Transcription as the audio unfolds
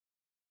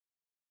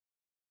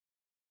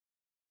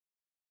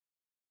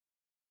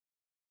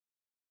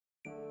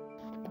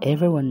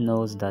Everyone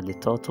knows that the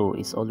turtle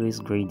is always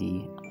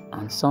greedy,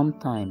 and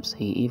sometimes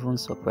he even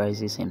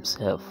surprises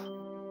himself.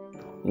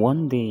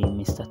 One day,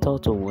 Mr.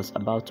 Turtle was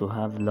about to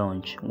have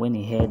lunch when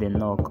he heard a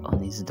knock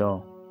on his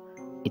door.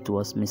 It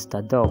was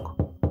Mr.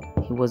 Dog.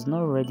 He was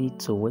not ready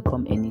to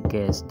welcome any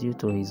guests due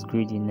to his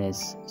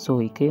greediness, so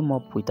he came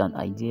up with an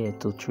idea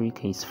to trick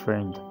his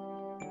friend.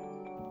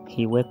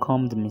 He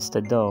welcomed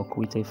Mr. Dog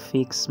with a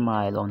fake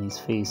smile on his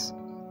face.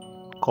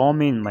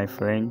 "Come in, my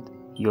friend.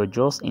 You're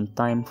just in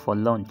time for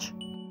lunch."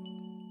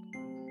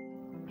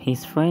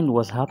 His friend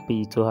was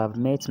happy to have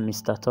met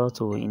Mr.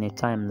 Turtle in a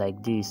time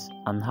like this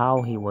and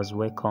how he was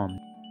welcomed.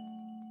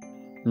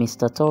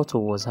 Mr.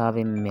 Turtle was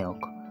having milk,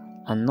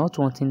 and not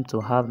wanting to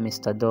have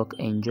Mr. Duck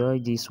enjoy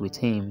this with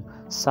him,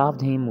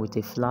 served him with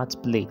a flat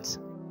plate.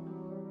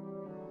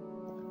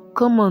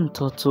 "Come on,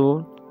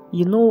 Turtle,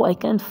 you know I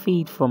can't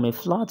feed from a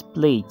flat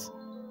plate,"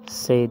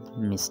 said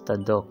Mr.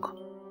 Duck.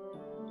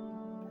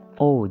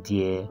 "Oh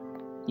dear,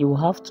 you will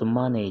have to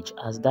manage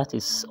as that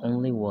is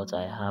only what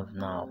I have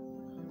now,"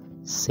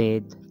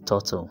 said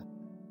Turtle.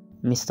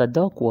 Mr.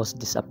 Duck was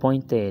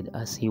disappointed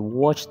as he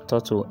watched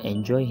Turtle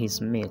enjoy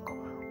his milk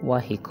while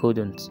he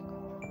couldn't,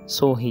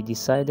 so he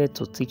decided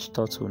to teach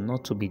Turtle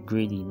not to be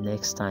greedy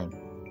next time.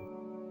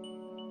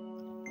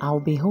 "I'll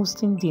be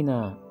hosting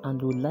dinner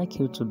and would like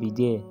you to be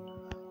there,"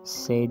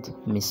 said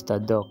Mr.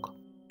 Duck.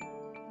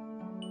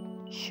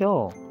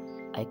 "Sure,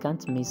 I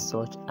can't miss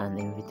such an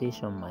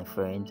invitation, my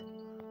friend,"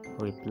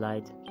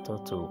 replied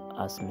Turtle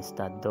as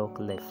Mr. Duck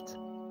left.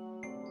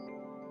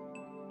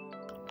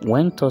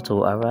 When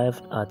Turtle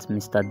arrived at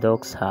Mr.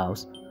 Duck's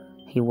house,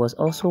 he was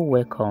also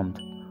welcomed,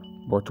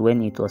 but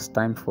when it was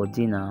time for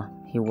dinner,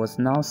 he was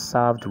now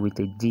served with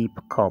a deep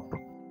cup.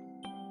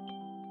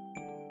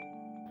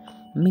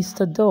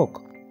 "Mr.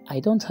 Duck, I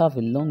don't have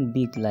a long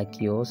beak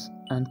like yours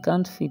and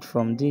can't feed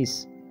from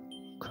this,"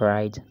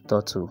 cried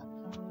Turtle.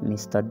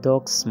 Mr.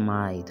 Duck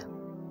smiled.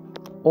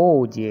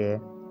 "Oh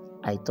dear,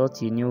 I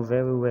thought you knew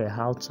very well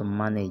how to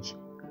manage.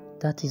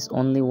 That is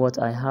only what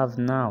I have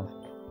now."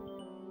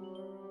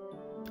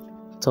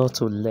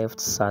 Turtle left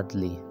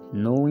sadly,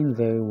 knowing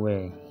very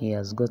well he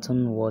has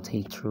gotten what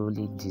he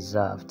truly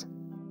deserved.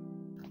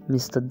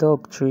 "Mr.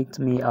 Dog tricked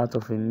me out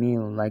of a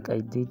meal like I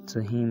did to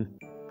him.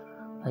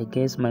 I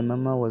guess my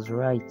mama was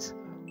right.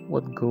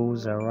 What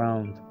goes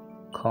around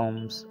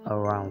comes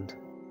around."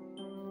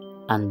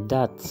 And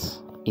that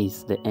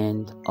is the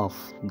end of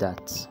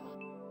that.